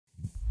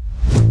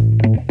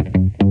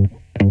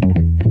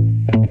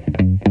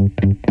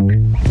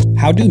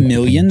How do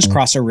millions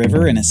cross a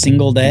river in a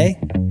single day?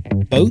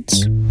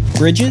 Boats?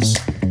 Bridges?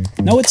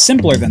 No, it's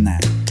simpler than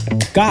that.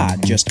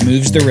 God just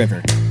moves the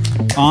river.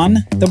 On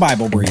the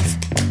Bible Brief.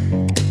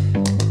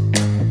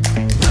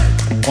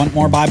 Want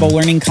more Bible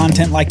learning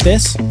content like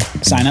this?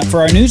 Sign up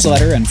for our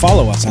newsletter and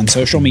follow us on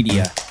social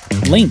media.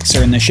 Links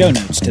are in the show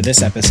notes to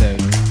this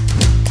episode.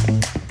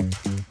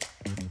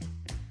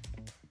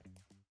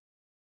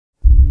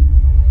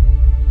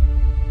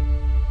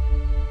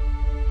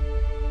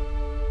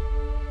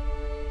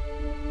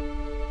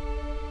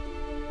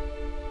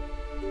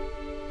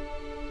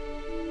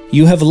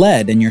 You have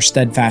led in your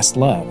steadfast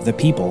love the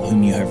people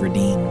whom you have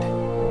redeemed.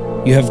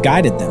 You have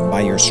guided them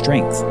by your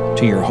strength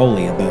to your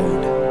holy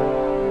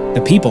abode.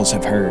 The peoples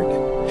have heard.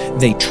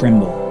 They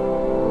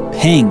tremble.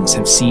 Pangs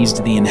have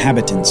seized the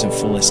inhabitants of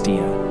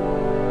Philistia.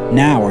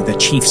 Now are the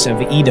chiefs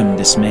of Edom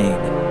dismayed.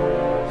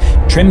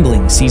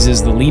 Trembling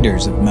seizes the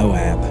leaders of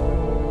Moab.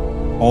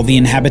 All the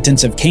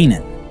inhabitants of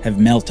Canaan have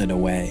melted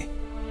away.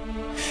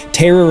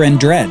 Terror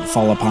and dread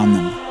fall upon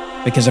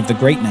them because of the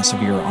greatness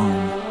of your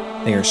arm.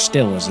 They are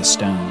still as a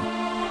stone.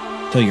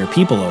 Till your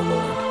people, O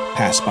Lord,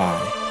 pass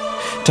by.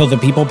 Till the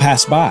people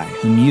pass by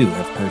whom you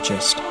have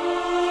purchased.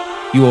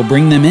 You will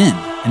bring them in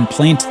and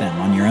plant them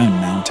on your own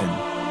mountain.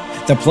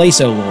 The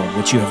place, O Lord,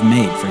 which you have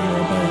made for your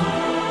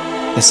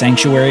abode. The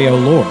sanctuary, O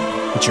Lord,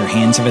 which your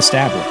hands have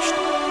established.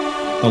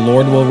 The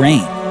Lord will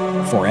reign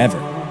forever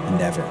and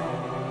ever.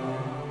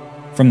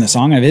 From the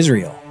Song of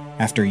Israel,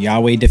 after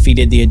Yahweh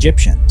defeated the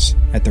Egyptians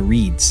at the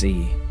Reed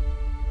Sea.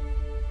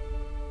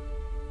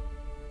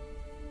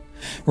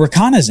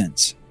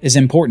 Reconnaissance is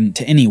important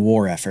to any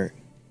war effort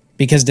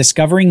because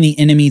discovering the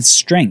enemy's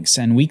strengths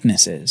and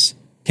weaknesses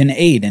can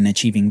aid in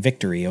achieving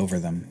victory over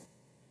them.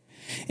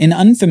 In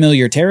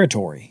unfamiliar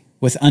territory,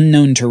 with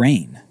unknown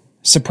terrain,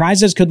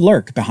 surprises could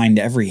lurk behind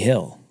every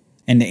hill,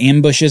 and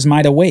ambushes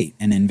might await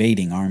an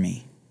invading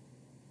army.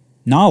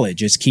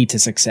 Knowledge is key to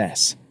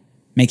success,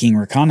 making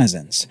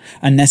reconnaissance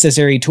a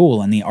necessary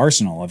tool in the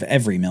arsenal of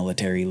every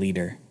military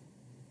leader.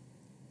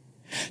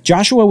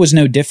 Joshua was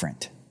no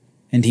different,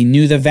 and he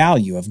knew the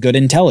value of good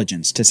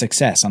intelligence to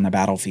success on the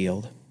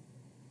battlefield.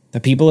 The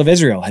people of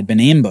Israel had been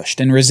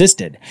ambushed and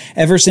resisted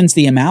ever since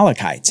the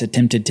Amalekites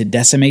attempted to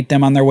decimate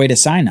them on their way to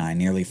Sinai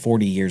nearly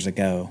 40 years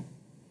ago.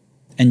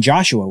 And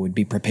Joshua would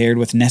be prepared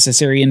with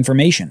necessary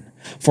information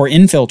for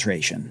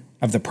infiltration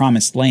of the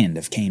promised land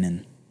of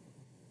Canaan.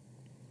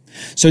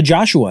 So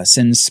Joshua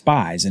sends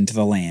spies into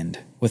the land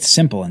with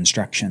simple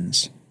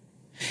instructions.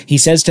 He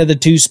says to the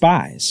two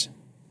spies,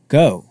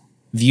 "Go,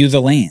 view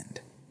the land,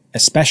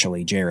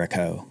 especially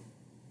Jericho."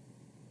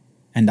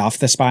 And off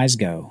the spies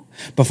go,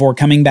 before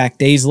coming back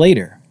days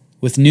later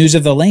with news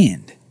of the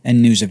land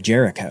and news of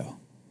Jericho,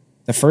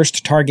 the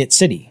first target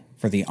city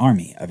for the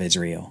army of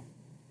Israel.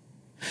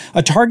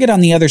 A target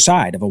on the other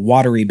side of a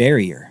watery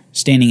barrier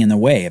standing in the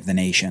way of the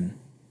nation.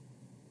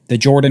 The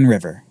Jordan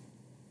River.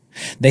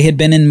 They had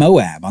been in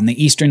Moab on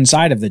the eastern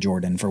side of the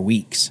Jordan for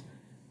weeks,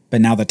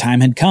 but now the time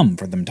had come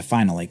for them to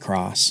finally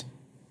cross.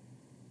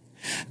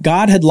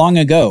 God had long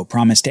ago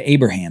promised to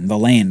Abraham the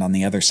land on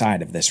the other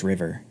side of this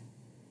river.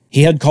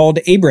 He had called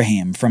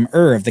Abraham from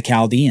Ur of the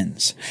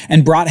Chaldeans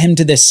and brought him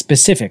to this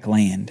specific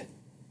land.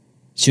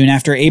 Soon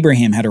after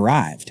Abraham had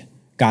arrived,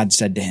 God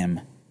said to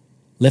him,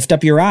 "Lift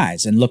up your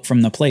eyes and look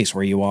from the place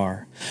where you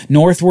are,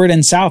 northward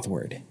and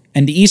southward,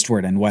 and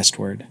eastward and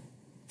westward.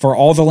 For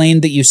all the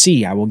land that you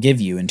see I will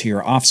give you and to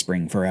your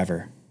offspring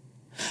forever.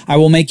 I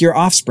will make your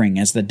offspring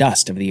as the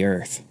dust of the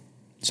earth,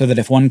 so that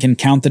if one can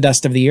count the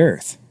dust of the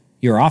earth,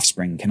 your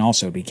offspring can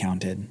also be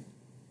counted."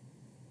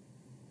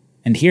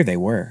 And here they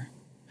were,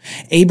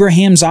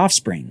 Abraham's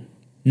offspring,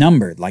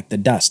 numbered like the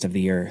dust of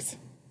the earth.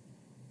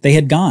 They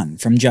had gone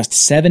from just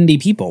 70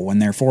 people when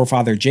their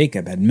forefather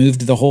Jacob had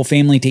moved the whole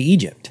family to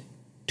Egypt,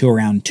 to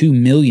around 2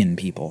 million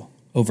people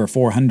over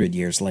 400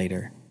 years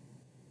later.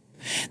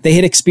 They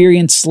had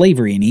experienced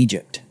slavery in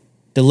Egypt,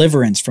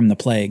 deliverance from the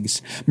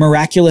plagues,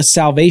 miraculous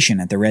salvation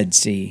at the Red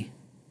Sea,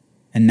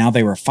 and now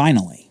they were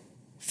finally,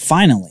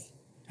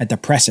 at the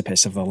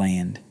precipice of the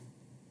land.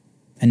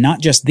 And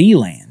not just the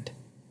land,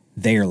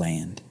 their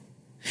land.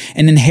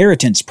 An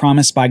inheritance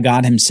promised by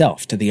God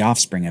himself to the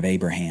offspring of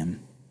Abraham.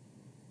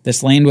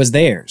 This land was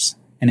theirs,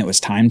 and it was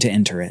time to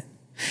enter it.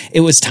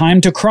 It was time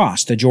to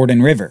cross the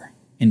Jordan River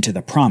into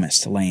the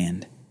promised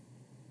land.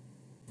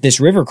 This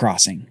river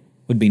crossing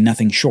would be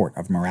nothing short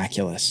of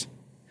miraculous.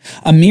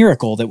 A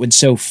miracle that would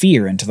sow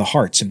fear into the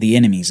hearts of the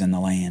enemies in the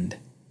land,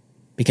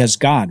 because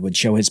God would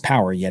show his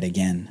power yet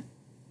again.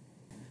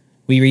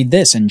 We read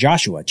this in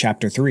Joshua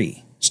chapter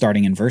 3,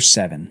 starting in verse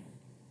 7.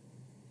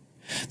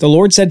 The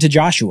Lord said to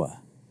Joshua,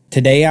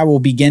 "Today I will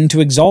begin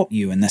to exalt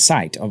you in the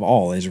sight of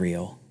all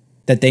Israel,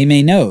 that they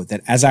may know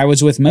that as I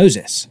was with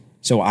Moses,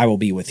 so I will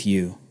be with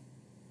you.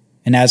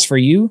 And as for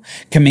you,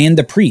 command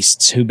the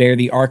priests who bear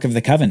the ark of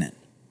the covenant.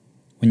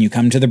 When you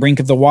come to the brink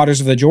of the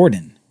waters of the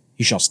Jordan,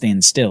 you shall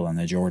stand still in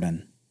the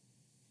Jordan."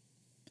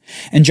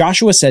 And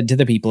Joshua said to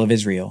the people of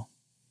Israel,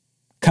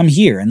 "Come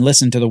here and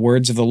listen to the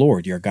words of the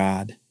Lord your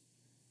God."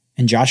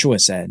 And Joshua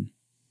said,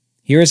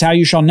 Here is how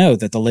you shall know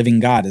that the living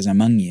God is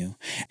among you,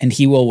 and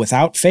he will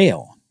without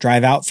fail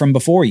drive out from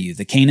before you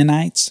the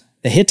Canaanites,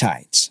 the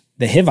Hittites,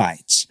 the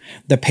Hivites,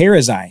 the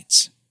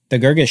Perizzites, the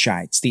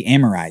Girgashites, the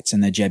Amorites,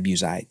 and the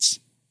Jebusites.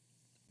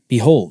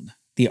 Behold,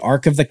 the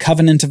ark of the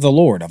covenant of the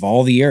Lord of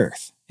all the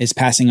earth is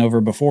passing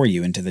over before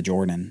you into the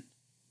Jordan.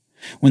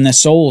 When the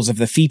soles of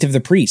the feet of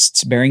the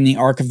priests bearing the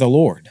ark of the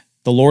Lord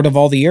of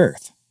all the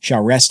earth,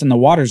 shall rest in the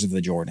waters of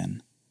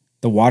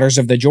the waters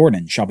of the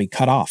Jordan shall be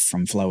cut off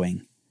from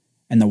flowing,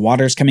 and the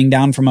waters coming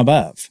down from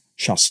above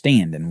shall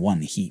stand in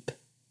one heap.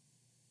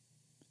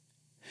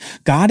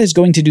 God is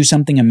going to do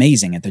something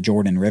amazing at the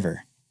Jordan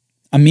River,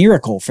 a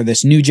miracle for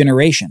this new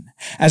generation,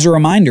 as a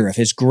reminder of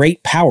his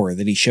great power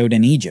that he showed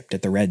in Egypt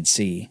at the Red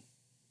Sea.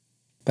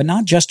 But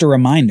not just a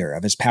reminder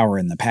of his power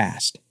in the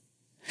past.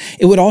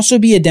 It would also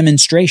be a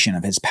demonstration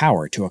of his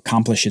power to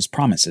accomplish his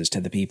promises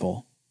to the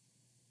people.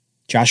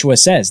 Joshua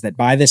says that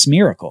by this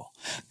miracle,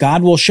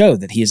 God will show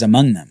that he is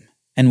among them,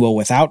 and will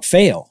without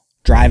fail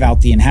drive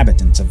out the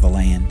inhabitants of the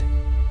land.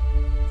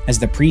 As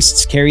the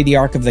priests carry the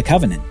Ark of the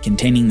Covenant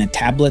containing the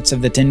tablets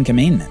of the 10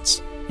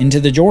 Commandments into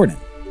the Jordan,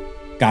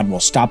 God will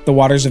stop the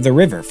waters of the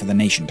river for the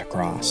nation to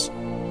cross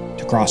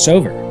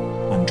over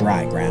on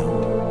dry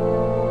ground.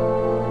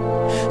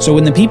 So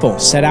when the people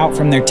set out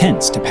from their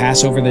tents to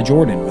pass over the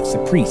Jordan with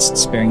the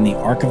priests bearing the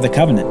Ark of the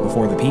Covenant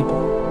before the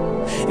people,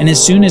 and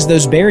as soon as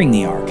those bearing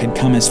the Ark had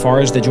come as far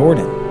as the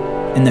Jordan,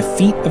 and the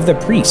feet of the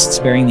priests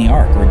bearing the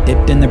Ark were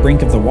dipped in the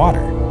brink of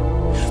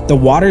the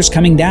waters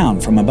coming down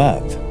from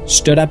above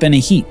stood up in a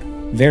heap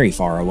very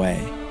far away,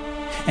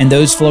 and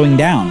those flowing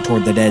down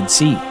toward the Dead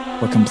Sea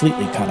were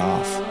completely cut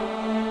off.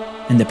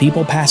 And the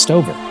people passed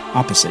over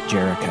opposite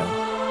Jericho.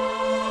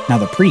 Now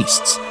the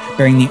priests,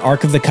 bearing the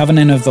Ark of the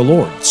Covenant of the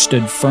Lord,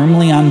 stood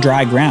firmly on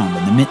dry ground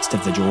in the midst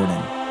of the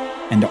Jordan,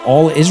 and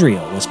all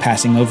Israel was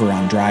passing over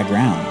on dry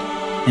ground,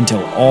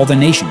 until all the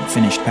nation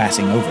finished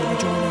passing over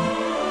the Jordan.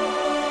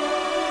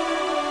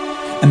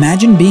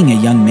 Imagine being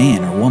a young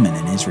man or woman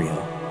in Israel.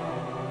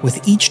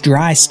 With each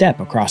dry step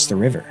across the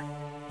river,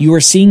 you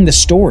are seeing the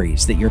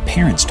stories that your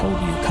parents told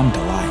you come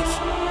to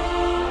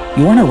life.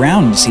 You weren't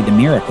around to see the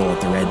miracle at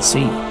the Red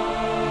Sea,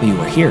 but you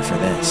were here for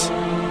this.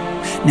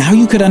 Now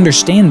you could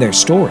understand their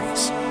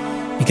stories,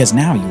 because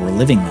now you were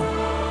living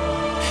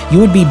them. You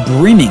would be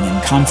brimming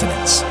in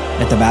confidence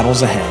at the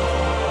battles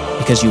ahead,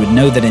 because you would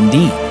know that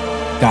indeed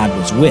God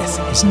was with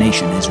his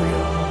nation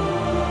Israel.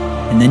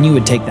 And then you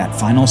would take that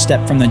final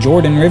step from the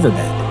Jordan riverbed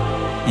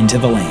into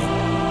the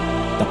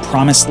land, the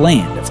promised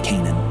land of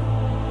Canaan.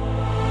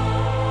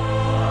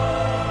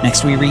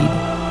 Next we read,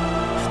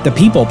 the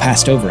people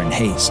passed over in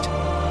haste,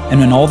 and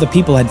when all the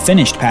people had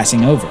finished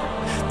passing over,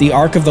 the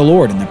ark of the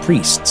Lord and the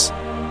priests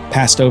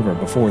passed over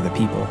before the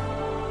people.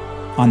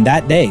 On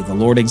that day the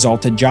Lord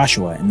exalted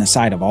Joshua in the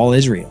sight of all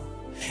Israel,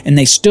 and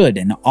they stood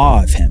in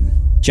awe of him,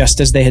 just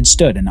as they had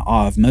stood in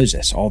awe of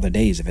Moses all the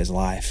days of his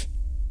life.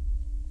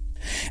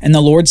 And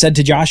the Lord said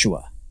to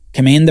Joshua,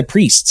 command the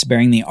priests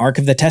bearing the ark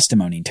of the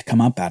testimony to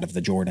come up out of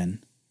the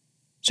Jordan.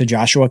 So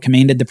Joshua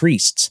commanded the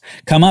priests,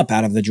 come up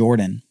out of the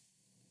Jordan.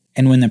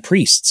 And when the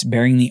priests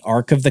bearing the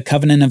ark of the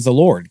covenant of the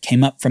Lord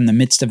came up from the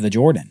midst of the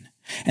Jordan,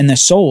 and the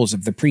soles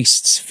of the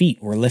priests'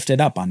 feet were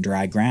lifted up on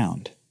dry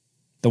ground,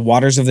 the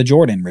waters of the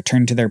Jordan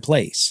returned to their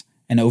place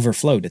and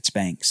overflowed its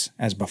banks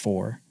as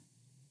before.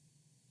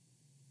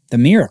 The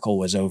miracle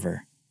was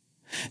over.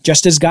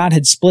 Just as God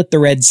had split the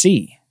Red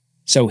Sea,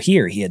 so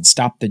here he had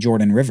stopped the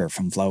Jordan River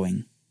from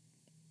flowing.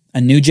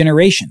 A new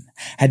generation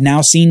had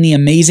now seen the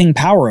amazing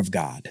power of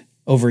God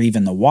over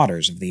even the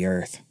waters of the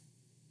earth,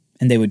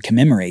 and they would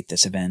commemorate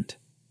this event.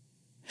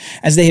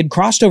 As they had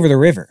crossed over the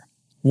river,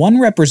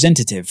 one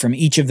representative from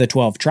each of the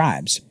 12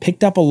 tribes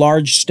picked up a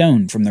large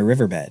stone from the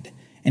riverbed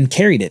and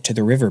carried it to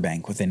the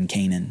riverbank within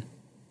Canaan.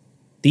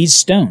 These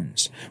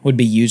stones would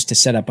be used to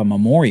set up a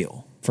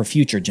memorial for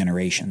future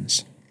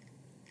generations.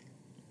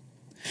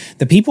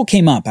 The people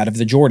came up out of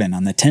the Jordan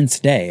on the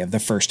 10th day of the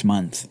first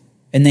month,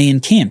 and they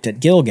encamped at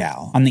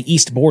Gilgal on the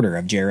east border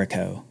of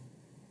Jericho.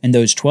 And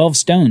those 12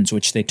 stones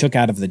which they took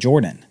out of the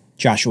Jordan,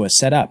 Joshua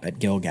set up at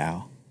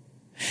Gilgal.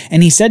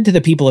 And he said to the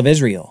people of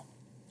Israel,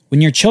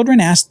 when your children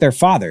ask their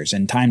fathers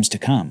in times to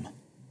come,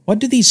 what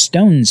do these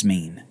stones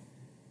mean?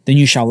 Then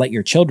you shall let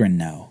your children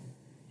know.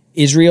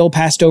 Israel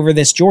passed over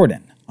this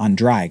Jordan on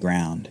dry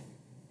ground.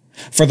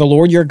 For the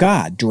Lord your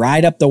God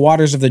dried up the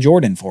waters of the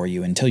Jordan for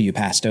you until you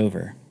passed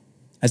over,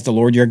 as the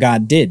Lord your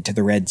God did to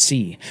the Red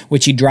Sea,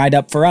 which he dried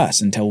up for us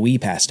until we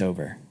passed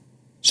over,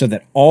 so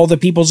that all the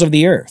peoples of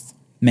the earth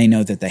may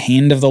know that the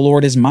hand of the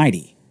Lord is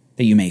mighty,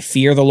 that you may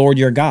fear the Lord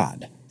your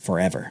God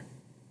forever.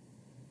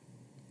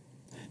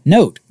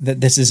 Note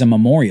that this is a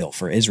memorial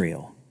for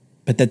Israel,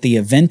 but that the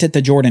event at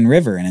the Jordan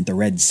River and at the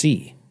Red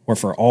Sea were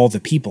for all the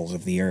peoples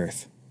of the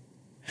earth.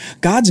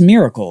 God's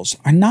miracles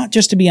are not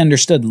just to be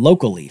understood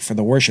locally for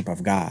the worship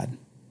of God.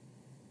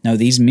 No,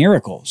 these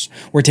miracles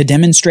were to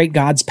demonstrate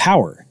God's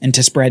power and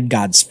to spread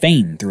God's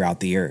fame throughout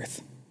the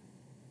earth.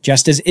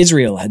 Just as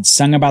Israel had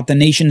sung about the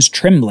nations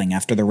trembling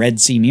after the Red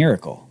Sea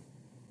miracle,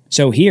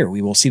 so here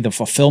we will see the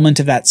fulfillment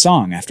of that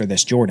song after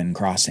this Jordan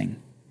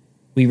crossing.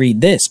 We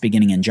read this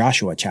beginning in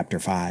Joshua chapter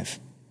 5.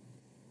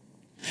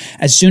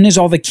 As soon as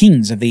all the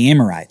kings of the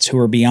Amorites who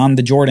were beyond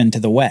the Jordan to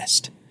the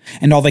west,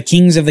 and all the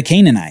kings of the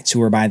Canaanites who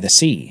were by the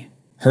sea,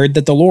 heard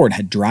that the Lord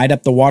had dried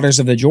up the waters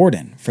of the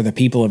Jordan for the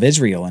people of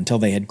Israel until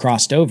they had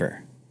crossed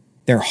over,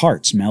 their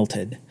hearts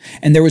melted,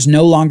 and there was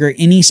no longer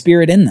any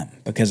spirit in them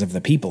because of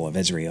the people of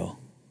Israel.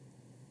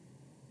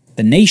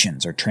 The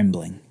nations are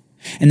trembling,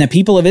 and the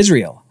people of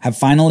Israel have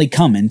finally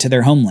come into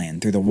their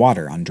homeland through the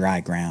water on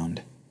dry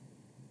ground.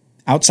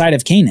 Outside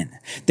of Canaan,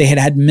 they had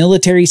had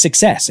military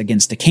success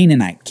against a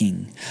Canaanite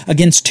king,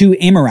 against 2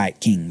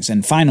 Amorite kings,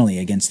 and finally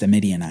against the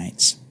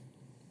Midianites.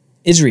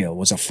 Israel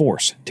was a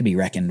force to be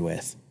reckoned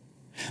with.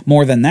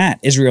 More than that,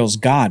 Israel's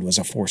God was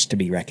a force to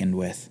be reckoned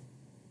with.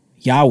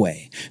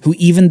 Yahweh, who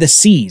even the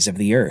seas of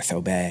the earth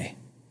obey.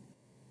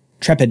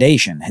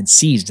 Trepidation had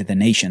seized the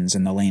nations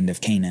in the land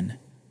of Canaan.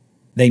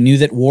 They knew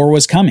that war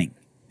was coming,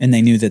 and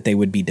they knew that they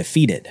would be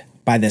defeated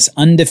by this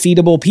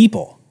undefeatable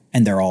people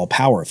and their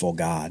all-powerful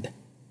God.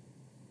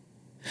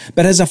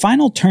 But as a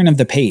final turn of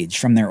the page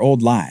from their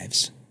old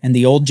lives and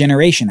the old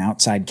generation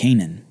outside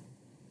Canaan,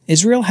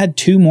 Israel had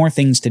 2 more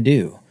things to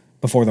do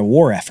before the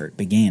war effort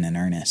began in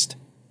earnest.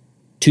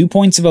 2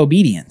 points of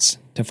obedience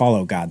to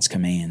follow God's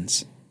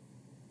commands.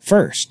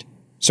 First,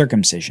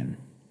 circumcision.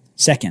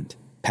 Second,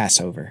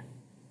 Passover.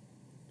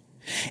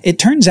 It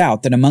turns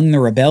out that among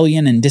the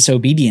rebellion and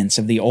disobedience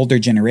of the older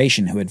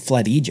generation who had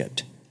fled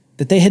Egypt,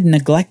 that they had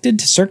neglected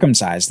to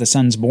circumcise the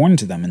sons born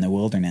to them in the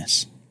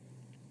wilderness.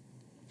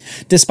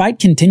 Despite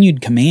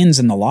continued commands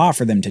in the law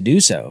for them to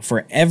do so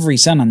for every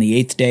son on the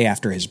 8th day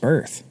after his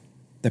birth,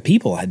 the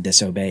people had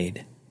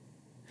disobeyed.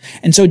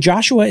 And so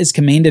Joshua is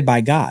commanded by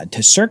God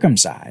to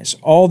circumcise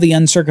all the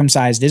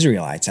uncircumcised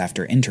Israelites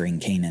after entering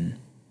Canaan.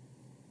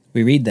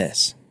 We read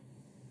this.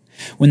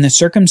 When the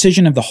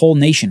circumcision of the whole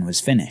nation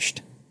was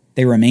finished,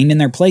 they remained in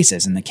their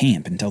places in the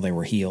camp until they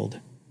were healed.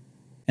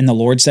 And the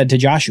Lord said to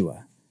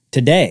Joshua,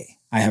 "Today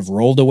I have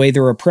rolled away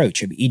the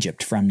reproach of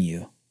Egypt from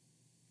you."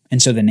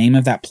 And so the name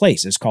of that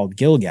place is called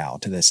Gilgal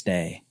to this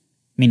day,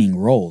 meaning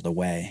rolled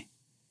away.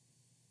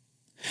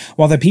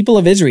 While the people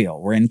of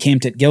Israel were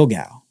encamped at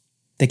Gilgal,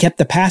 they kept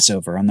the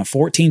Passover on the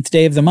 14th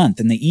day of the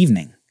month in the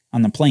evening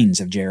on the plains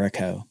of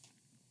Jericho.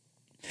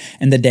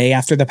 And the day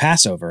after the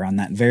Passover, on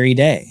that very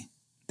day,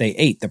 they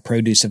ate the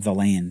produce of the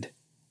land,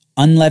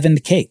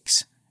 unleavened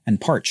cakes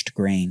and parched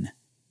grain.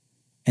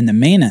 And the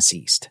manna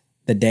ceased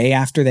the day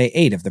after they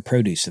ate of the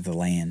produce of the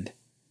land.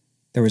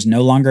 There was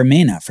no longer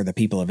manna for the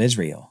people of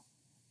Israel,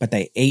 but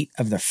they ate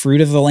of the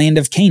fruit of the land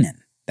of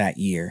Canaan that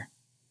year.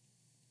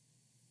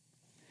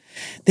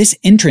 This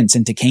entrance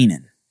into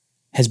Canaan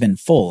has been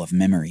full of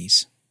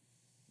memories.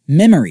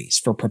 Memories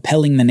for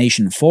propelling the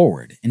nation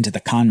forward into the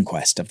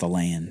conquest of the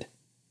land.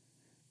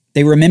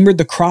 They remembered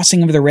the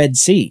crossing of the Red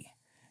Sea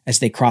as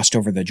they crossed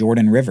over the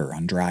Jordan River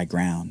on dry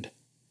ground.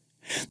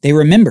 They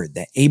remembered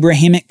the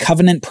Abrahamic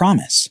covenant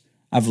promise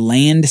of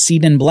land,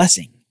 seed, and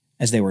blessing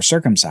as they were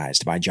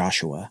circumcised by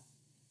Joshua.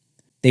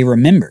 They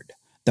remembered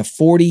the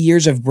 40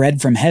 years of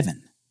bread from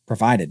heaven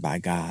provided by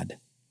God.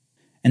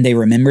 And they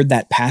remembered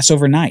that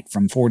Passover night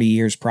from 40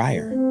 years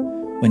prior,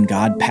 when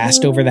God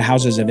passed over the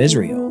houses of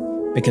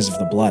Israel because of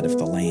the blood of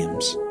the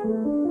lambs.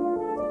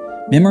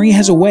 Memory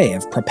has a way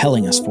of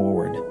propelling us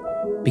forward,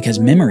 because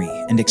memory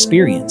and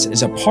experience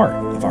is a part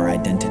of our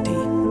identity.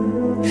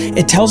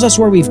 It tells us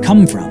where we've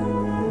come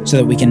from, so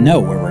that we can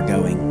know where we're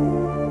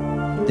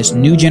going. This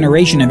new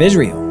generation of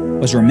Israel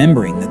was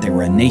remembering that they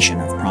were a nation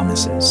of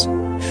promises.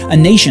 A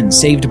nation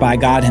saved by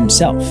God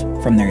himself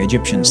from their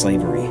Egyptian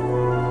slavery.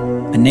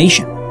 A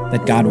nation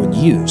that God would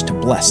use to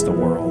bless the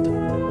world.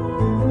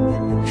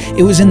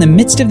 It was in the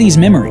midst of these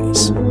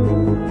memories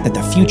that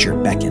the future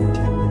beckoned.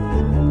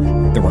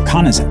 The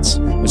reconnaissance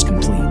was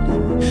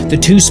complete. The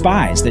 2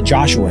 spies that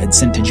Joshua had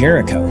sent to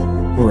Jericho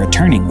were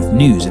returning with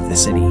news of the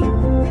city.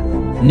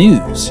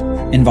 News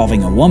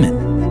involving a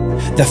woman,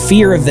 the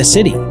fear of the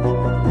city,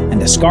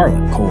 and a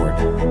scarlet cord.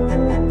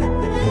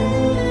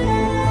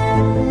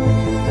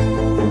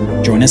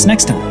 Join us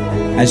next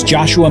time as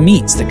Joshua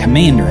meets the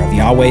commander of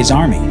Yahweh's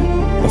army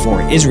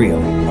before Israel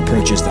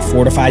approaches the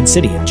fortified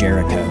city of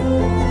Jericho.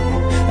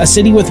 A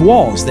city with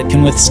walls that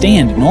can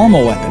withstand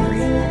normal weaponry,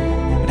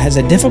 but has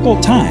a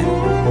difficult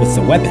time with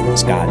the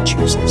weapons God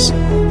chooses.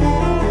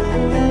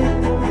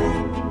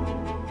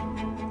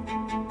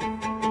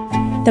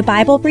 The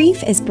Bible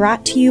Brief is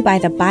brought to you by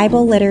the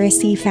Bible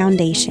Literacy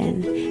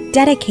Foundation,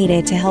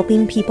 dedicated to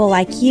helping people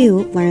like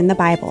you learn the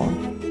Bible.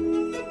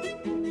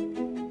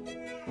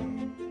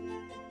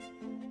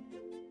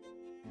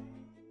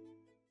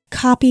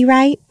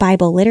 Copyright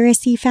Bible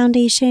Literacy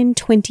Foundation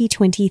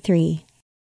 2023.